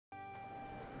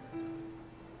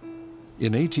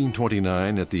In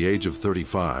 1829, at the age of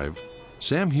 35,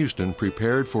 Sam Houston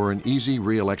prepared for an easy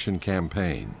re-election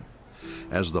campaign.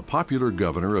 As the popular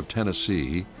governor of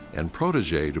Tennessee and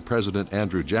protege to President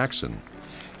Andrew Jackson,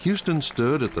 Houston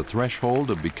stood at the threshold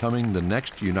of becoming the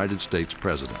next United States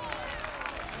president.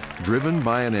 Driven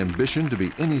by an ambition to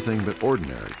be anything but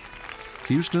ordinary,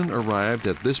 Houston arrived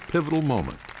at this pivotal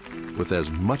moment with as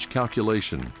much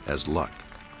calculation as luck.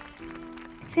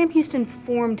 Sam Houston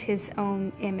formed his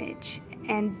own image,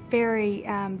 and very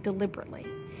deliberately.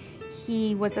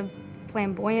 He was a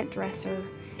flamboyant dresser.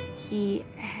 He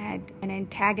had an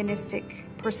antagonistic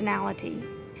personality,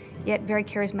 yet very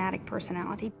charismatic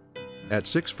personality. At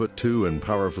 6'2" and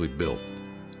powerfully built,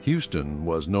 Houston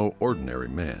was no ordinary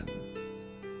man.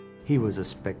 He was a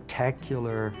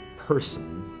spectacular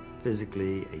person,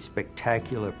 physically, a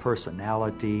spectacular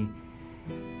personality,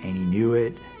 and he knew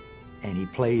it, and he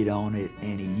played on it,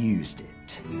 and he used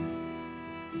it.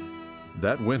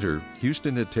 That winter,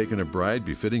 Houston had taken a bride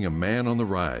befitting a man on the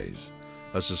rise,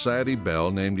 a society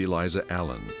belle named Eliza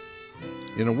Allen.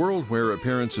 In a world where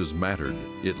appearances mattered,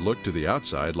 it looked to the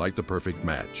outside like the perfect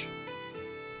match.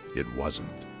 It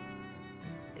wasn't.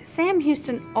 Sam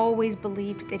Houston always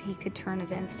believed that he could turn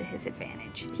events to his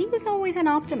advantage. He was always an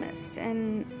optimist,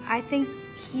 and I think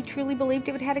he truly believed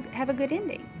it would have a good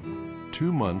ending.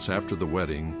 2 months after the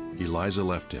wedding, Eliza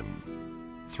left him,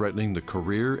 threatening the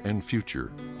career and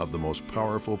future of the most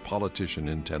powerful politician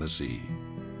in Tennessee.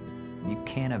 You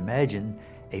can't imagine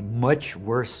a much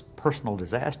worse personal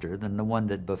disaster than the one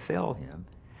that befell him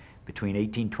between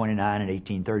 1829 and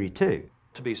 1832.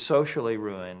 To be socially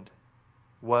ruined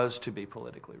was to be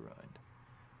politically ruined.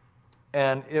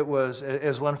 And it was,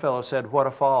 as one fellow said, what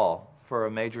a fall for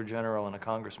a major general and a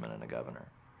congressman and a governor.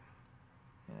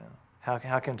 You know,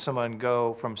 how can someone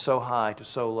go from so high to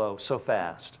so low so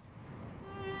fast?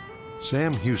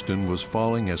 Sam Houston was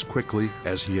falling as quickly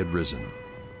as he had risen.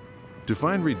 To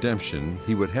find redemption,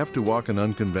 he would have to walk an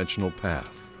unconventional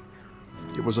path.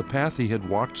 It was a path he had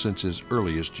walked since his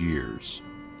earliest years.